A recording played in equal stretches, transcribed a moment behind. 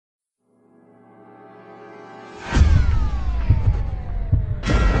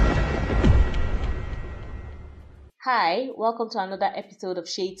Hi, welcome to another episode of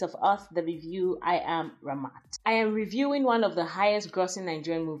Shades of Us, the review. I am Ramat. I am reviewing one of the highest grossing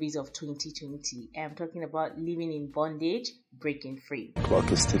Nigerian movies of 2020. I am talking about Living in Bondage, Breaking Free.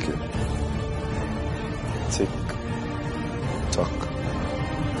 Clock is ticking. Tick, tock.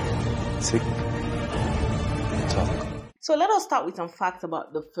 Tick, tock. So let us start with some facts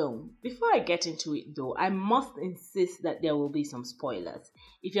about the film. Before I get into it though, I must insist that there will be some spoilers.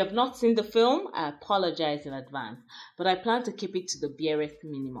 If you have not seen the film, I apologize in advance, but I plan to keep it to the barest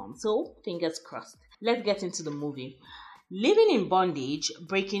minimum. So fingers crossed. Let's get into the movie. Living in Bondage,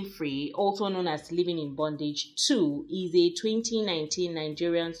 Breaking Free, also known as Living in Bondage 2, is a 2019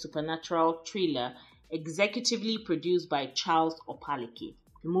 Nigerian supernatural thriller executively produced by Charles Opaleke.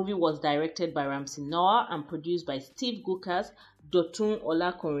 The movie was directed by Ramsey Noah and produced by Steve Gukas, Dotun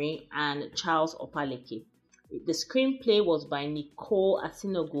Olakunrin, and Charles Opaleke. The screenplay was by Nicole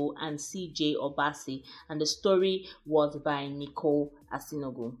Asinogo and C.J. Obasi, and the story was by Nicole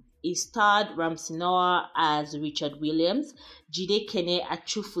Asinogo. It starred Ramsey Noah as Richard Williams, Jide Kene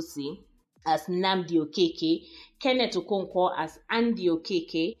Achufusi as Nnamdi Okeke, Kenneth Okonkwo as Andy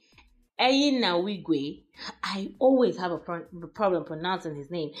Okeke, Eyin Nawigwe, I always have a problem pronouncing his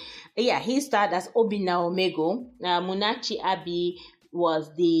name. Yeah, he starred as Obinna Omego. Munachi Abi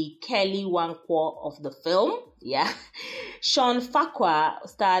was the Kelly Wankwo of the film. Yeah. Sean Fakwa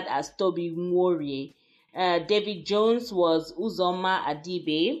starred as Toby Nworie. David Jones was Uzoma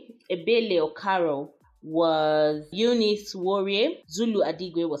Adibe. Ebele Okaro was Eunice Warrior. Zulu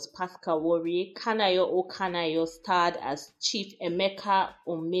Adigwe was Pascal Warrior. Kanayo Okanayo starred as Chief Emeka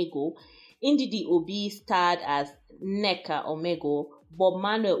Omego. Ndidi Obi starred as Nneka Omego. Bob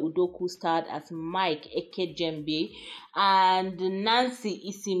Manuel Udoku starred as Mike Ekejembe, and Nancy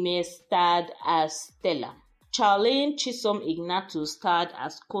Isime starred as Stella. Charlene Chisom Ignatu starred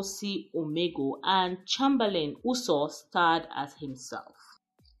as Kosi Omego, and Chamberlain Uso starred as himself.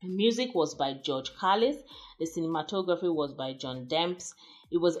 The music was by George Callis. The cinematography was by John Demps.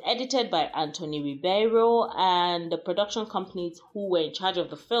 It was edited by Anthony Ribeiro, and the production companies who were in charge of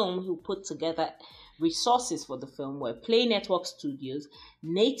the film, who put together resources for the film, were Play Network Studios,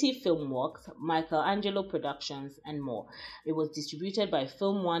 Native Filmworks, Michelangelo Productions, and more. It was distributed by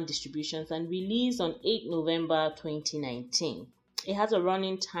Film One Distributions and released on 8 November 2019. It has a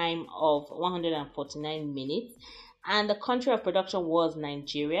running time of 149 minutes. And the country of production was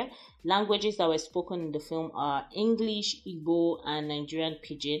Nigeria. Languages that were spoken in the film are English, Igbo, and Nigerian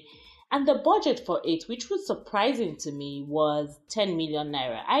Pidgin. And the budget for it, which was surprising to me, was 10 million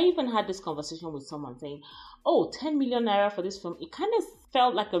naira. I even had this conversation with someone saying, 10 million naira for this film. It kind of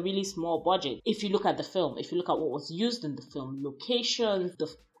felt like a really small budget. If you look at the film, if you look at what was used in the film, locations, the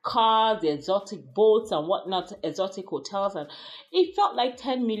cars, the exotic boats and whatnot, exotic hotels, and it felt like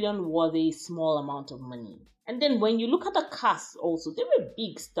 10 million was a small amount of money. And then when you look at the cast also, they were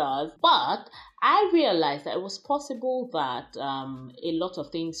big stars, but I realized that it was possible that a lot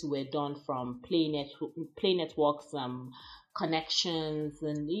of things were done from Play Networks connections,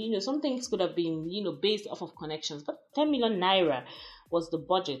 and some things could have been based off of connections, but 10 million naira was the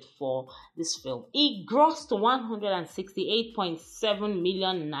budget for this film. It grossed 168.7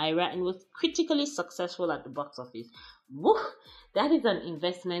 million naira and was critically successful at the box office. Woo! That is an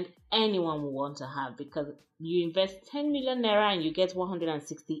investment anyone will want to have, because you invest 10 million naira and you get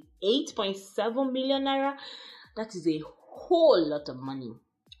 168.7 million naira. That is a whole lot of money.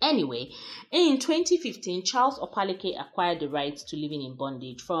 Anyway, in 2015, Charles Opaleke acquired the rights to Living in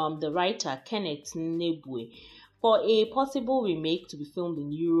Bondage from the writer Kenneth Nebue for a possible remake to be filmed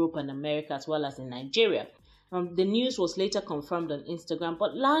in Europe and America as well as in Nigeria. The news was later confirmed on Instagram,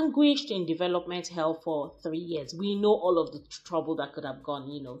 but languished in development hell for 3 years. We know all of the trouble that could have gone,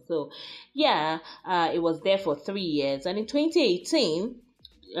 So, it was there for 3 years. And in 2018,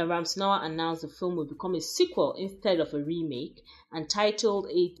 Ramsey Noah announced the film would become a sequel instead of a remake, and titled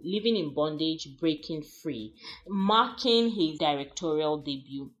it Living in Bondage, Breaking Free, marking his directorial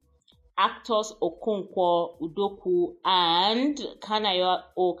debut. Actors Okonkwo, Udoku, and Kanayo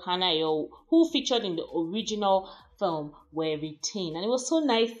Okanayo, who featured in the original film, were retained. And it was so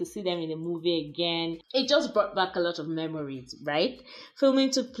nice to see them in the movie again. It just brought back a lot of memories, right? Filming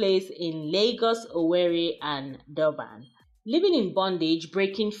took place in Lagos, Owerri, and Durban. Living in Bondage,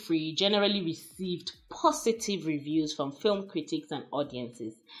 Breaking Free generally received positive reviews from film critics and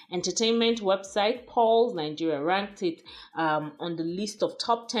audiences. Entertainment website Pulse Nigeria ranked it on the list of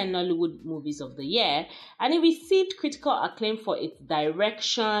top 10 Nollywood movies of the year, and it received critical acclaim for its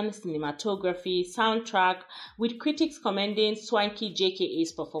direction, cinematography, soundtrack, with critics commending Swanky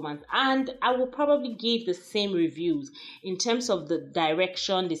JKA's performance. And I will probably give the same reviews in terms of the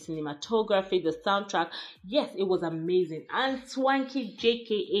direction, the cinematography, the soundtrack. Yes, it was amazing. And Swanky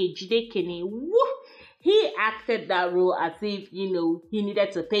JKA, Jide Kene, woo! He acted that role as if, he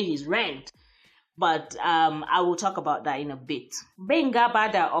needed to pay his rent. But I will talk about that in a bit. Benga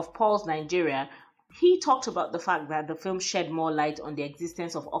Bada of Pulse Nigeria, he talked about the fact that the film shed more light on the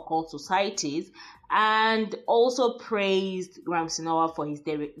existence of occult societies and also praised Ramsey Nouah for his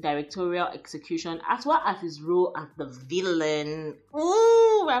directorial execution as well as his role as the villain.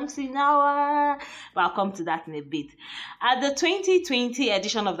 Ooh, Ramsey Nouah! But I'll come to that in a bit. At the 2020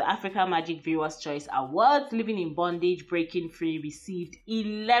 edition of the Africa Magic Viewers' Choice Awards, Living in Bondage, Breaking Free received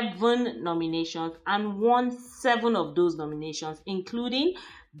 11 nominations and won 7 of those nominations, including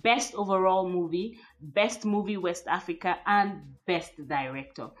Best Overall Movie, Best Movie West Africa, and Best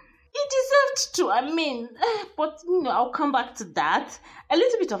Director. It deserved to, but I'll come back to that. A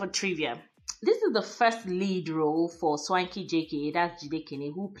little bit of a trivia. This is the first lead role for Swanky JKA, that's Jide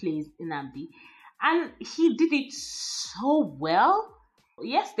Kene, who plays Nnamdi, and he did it so well.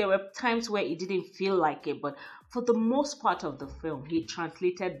 Yes, there were times where it didn't feel like it, but for the most part of the film, he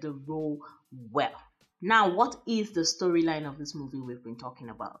translated the role well. Now, what is the storyline of this movie we've been talking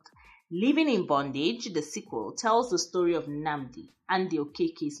about? Living in Bondage, the sequel, tells the story of Nnamdi, Andy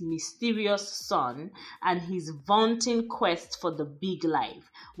Okeke's mysterious son, and his vaunting quest for the big life,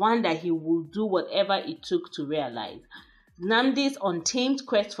 one that he will do whatever it took to realize. Nnamdi's untamed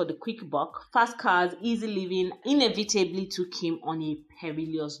quest for the quick buck, fast cars, easy living inevitably took him on a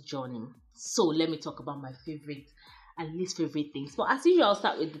perilous journey. So let me talk about my favorite and least favorite things. So as usual, I'll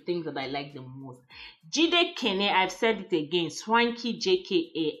start with the things that I like the most. Jide Kene, I've said it again, Swanky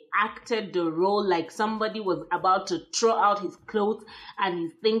JKA acted the role like somebody was about to throw out his clothes and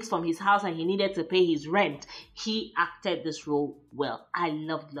his things from his house and he needed to pay his rent. He acted this role well. I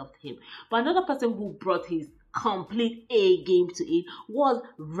loved him. But another person who brought his complete A game to it was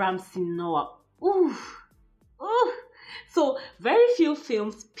Ramsey Nouah. Ooh. So very few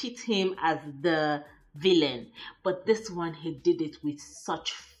films pit him as the villain, but this one he did it with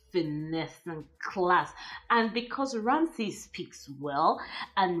such finesse and class. And because Ramsey speaks well,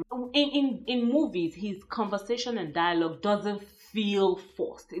 and in movies his conversation and dialogue doesn't feel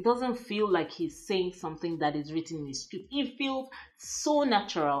forced. It doesn't feel like he's saying something that is written in his script. It feels so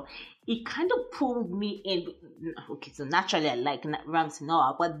natural. It kind of pulled me in. Okay, so naturally I like Ramsey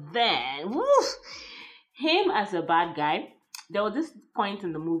Nouah, but then him as a bad guy, there was this point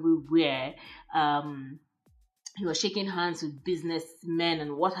in the movie where he was shaking hands with businessmen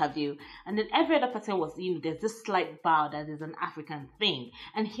and what have you, and then every other person was, there's this slight bow that is an African thing,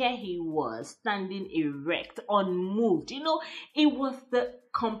 and here he was standing erect, unmoved. It was the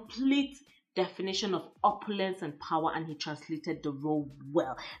complete definition of opulence and power, and he translated the role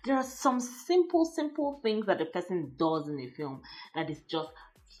well. There are some simple things that a person does in a film that is just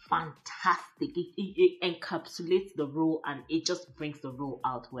fantastic. It encapsulates the role and it just brings the role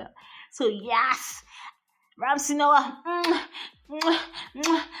out well. So yes, Ramsey Nouah,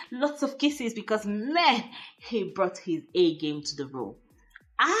 lots of kisses, because man, he brought his A game to the role.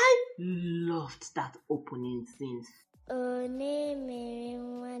 I loved that opening scene.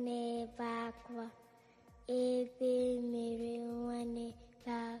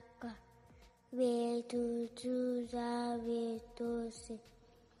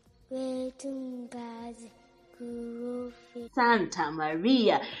 Santa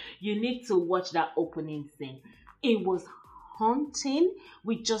Maria, you need to watch that opening scene. It was haunting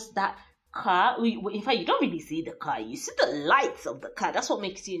with just that car. In fact, you don't really see the car. You see the lights of the car. That's what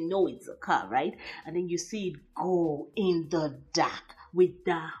makes you know it's a car, right? And then you see it go in the dark with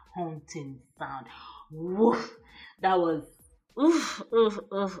that haunting sound. Woof. That was oof.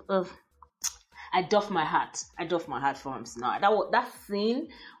 I doff my hat for him now. That scene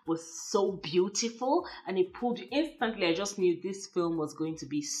was so beautiful, and it pulled you instantly. I just knew this film was going to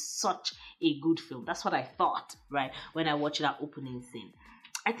be such a good film. That's what I thought, right, when I watched that opening scene.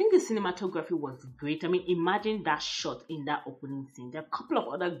 I think the cinematography was great. Imagine that shot in that opening scene. There are a couple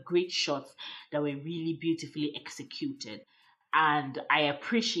of other great shots that were really beautifully executed. And I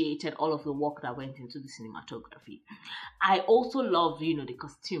appreciated all of the work that went into the cinematography. I also loved, the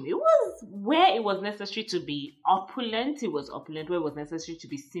costume. It was where it was necessary to be opulent. It was opulent. Where it was necessary to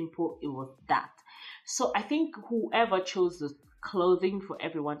be simple, it was that. So I think whoever chose the clothing for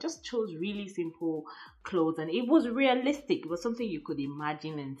everyone, just chose really simple clothes, and it was realistic. It was something you could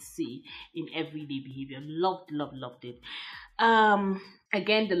imagine and see in everyday behavior. Loved it.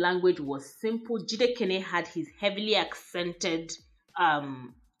 Again, the language was simple. Jide Kene had his heavily accented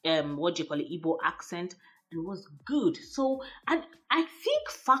what do you call it, Igbo accent. It was good. So, and I think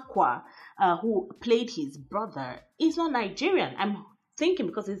Fakwa, who played his brother, is not Nigerian. I'm thinking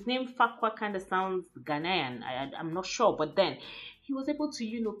because his name Fakwa kind of sounds Ghanaian. I'm not sure, but then he was able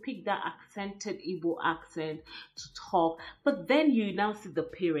to, pick that accented Igbo accent to talk. But then you now see the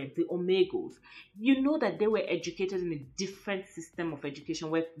parents, the Omegos. You know that they were educated in a different system of education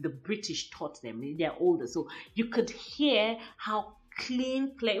where the British taught them. They're older. So you could hear how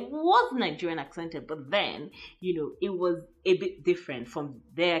clean, it was Nigerian accented, but then, it was a bit different from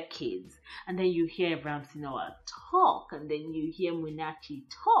their kids. And then you hear Ramsey Noah talk, and then you hear Munachi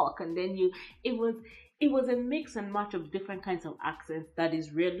talk, and then it was a mix and match of different kinds of accents that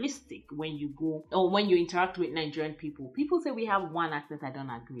is realistic when you go or when you interact with Nigerian people. People say we have one accent. I don't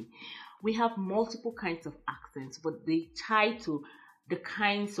agree. We have multiple kinds of accents, but they tie to the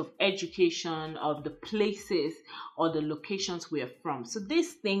kinds of education of the places or the locations we are from. So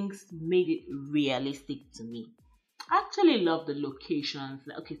these things made it realistic to me. I actually love the locations.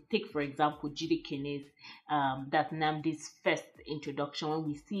 Okay, take for example Jide Kene's, that's Nnamdi's first introduction when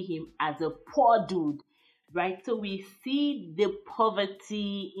we see him as a poor dude, right? So we see the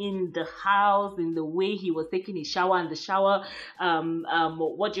poverty in the house, in the way he was taking his shower, and the shower,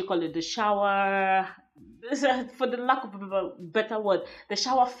 the shower, for the lack of a better word, the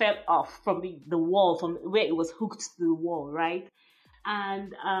shower fell off from the wall, from where it was hooked to the wall, right?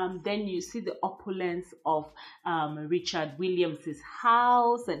 And then you see the opulence of Richard Williams'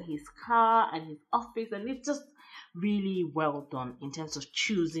 house and his car and his office, and it's just really well done in terms of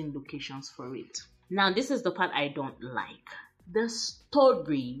choosing locations for it. Now, this is the part I don't like. The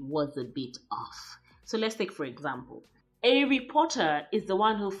story was a bit off. So let's take, for example, a reporter is the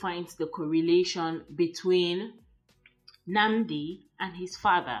one who finds the correlation between Nnamdi and his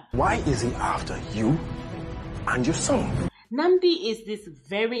father. Why is he after you and your son? Nnamdi is this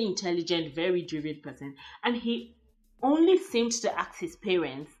very intelligent, very driven person, and he only seemed to ask his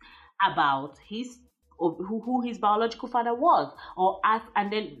parents about who his biological father was, or ask,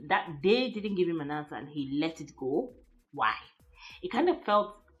 and then that they didn't give him an answer and he let it go. Why? It kind of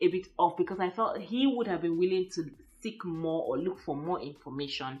felt a bit off, because I felt he would have been willing to seek more or look for more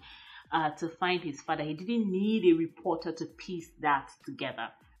information to find his father. He didn't need a reporter to piece that together.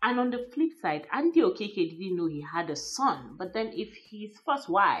 And on the flip side, Andy Okeke didn't know he had a son. But then if his first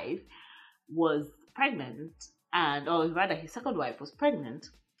wife was pregnant, or rather his second wife was pregnant,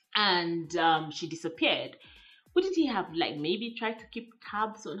 and she disappeared, wouldn't he have maybe tried to keep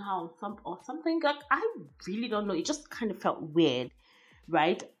tabs on her or something? I really don't know. It just kind of felt weird,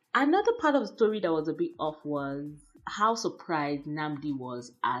 right? Another part of the story that was a bit off was how surprised Nnamdi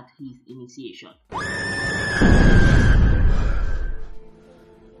was at his initiation.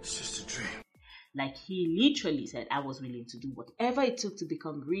 It's just a dream. He literally said, I was willing to do whatever it took to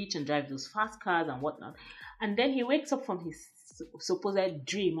become rich and drive those fast cars and whatnot. And then he wakes up from his supposed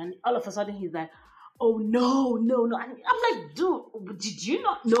dream, and all of a sudden he's like, oh no. And I'm like, dude, did you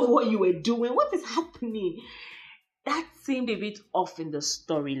not know what you were doing? What is happening? That seemed a bit off in the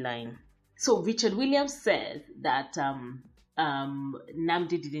storyline. So Richard Williams says that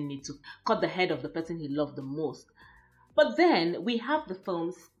Nnamdi didn't need to cut the head of the person he loved the most. But then we have the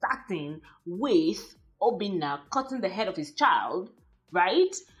film starting with Obinna cutting the head of his child,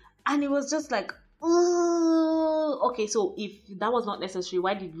 right? And it was just like, okay, so if that was not necessary,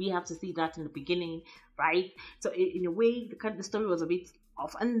 why did we have to see that in the beginning, right? So in a way, the story was a bit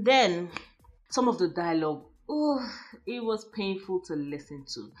off. And then some of the dialogue, it was painful to listen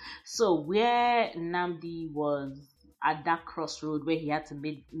to. So where Nnamdi was at that crossroad where he had to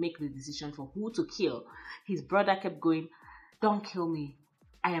make the decision for who to kill, his brother kept going, don't kill me,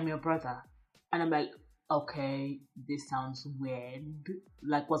 I am your brother. And I'm like, okay, this sounds weird,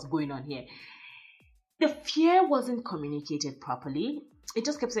 what's going on here? The fear wasn't communicated properly. It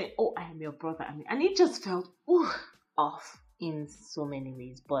just kept saying, oh, I am your brother, and it just felt off in so many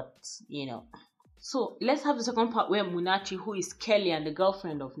ways. But so let's have the second part where Munachi, who is Kelly and the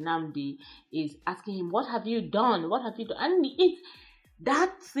girlfriend of Nnamdi, is asking him, what have you done? What have you done? And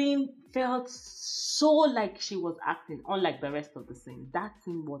that scene felt so like she was acting, unlike the rest of the scene. That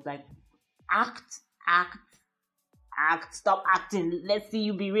scene was like, act, stop acting, let's see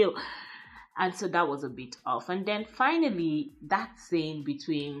you be real. And so that was a bit off. And then finally, that scene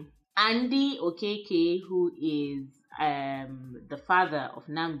between Andy Okeke, who is the father of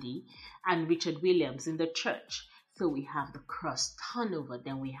Nnamdi, and Richard Williams in the church. So we have the cross turn over,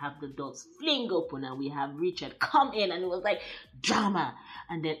 then we have the doors fling open, and we have Richard come in, and it was like drama.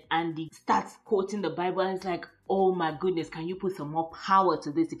 And then Andy starts quoting the Bible, and it's like, oh my goodness, can you put some more power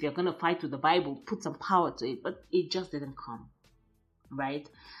to this? If you're going to fight with the Bible, put some power to it. But it just didn't come, right?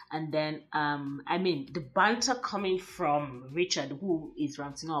 And then, the banter coming from Richard, who is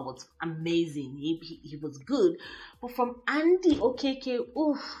Ramsey Nouah, was amazing. He was good. But from Andy Okeke,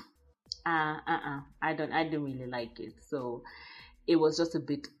 oof. I didn't really like it. So it was just a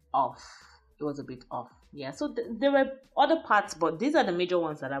bit off. It was a bit off. Yeah. So there were other parts, but these are the major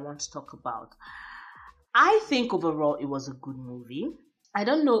ones that I want to talk about. I think overall it was a good movie. I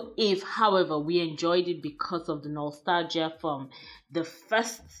don't know if, however, we enjoyed it because of the nostalgia from the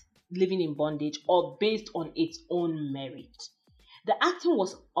first Living in Bondage or based on its own merit. The acting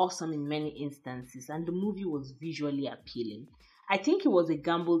was awesome in many instances, and the movie was visually appealing. I think it was a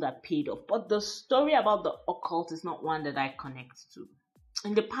gamble that paid off, but the story about the occult is not one that I connect to.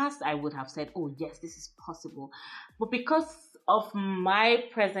 In the past, I would have said, oh yes, this is possible. But because of my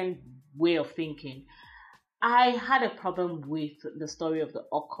present way of thinking, I had a problem with the story of the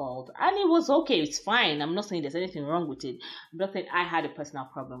occult, and it was okay, it's fine. I'm not saying there's anything wrong with it. I'm just saying I had a personal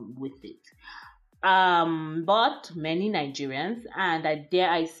problem with it. But many Nigerians, and I dare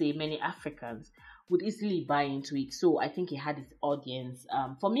I say many Africans, would easily buy into it. So I think it had its audience.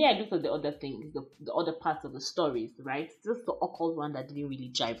 For me, I looked at the other things, the other parts of the stories, right? Just the occult one that didn't really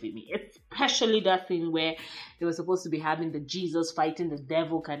jive with me. Especially that thing where they were supposed to be having the Jesus fighting the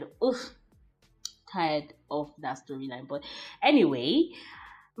devil kind of, tired of that storyline. But anyway,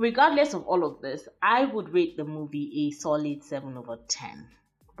 regardless of all of this, I would rate the movie a solid 7/10.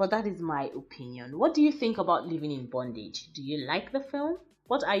 But that is my opinion. What do you think about Living in Bondage? Do you like the film?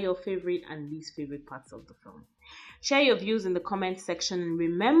 What are your favorite and least favorite parts of the film? Share your views in the comment section. And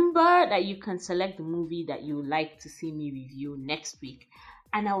remember that you can select the movie that you would like to see me review next week,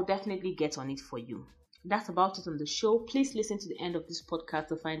 and I will definitely get on it for you. That's about it on the show. Please listen to the end of this podcast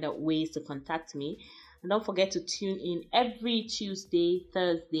to find out ways to contact me. And don't forget to tune in every Tuesday,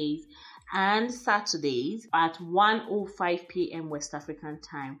 Thursdays, and Saturdays at 1:05 p.m. West African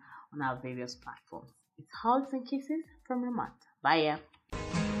time on our various platforms. It's Hugs and Kisses from Ramat. Bye.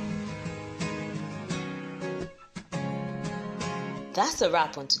 That's a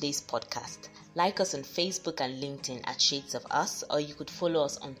wrap on today's podcast. Like us on Facebook and LinkedIn at Shades of Us, or you could follow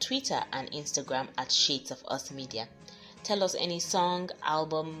us on Twitter and Instagram at Shades of Us Media. Tell us any song,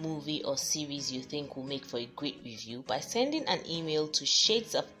 album, movie, or series you think will make for a great review by sending an email to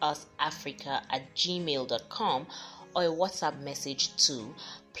shadesofusafrica@gmail.com or a WhatsApp message to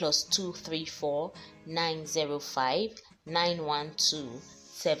 +234 905 912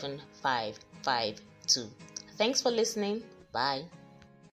 7552. Thanks for listening. Bye.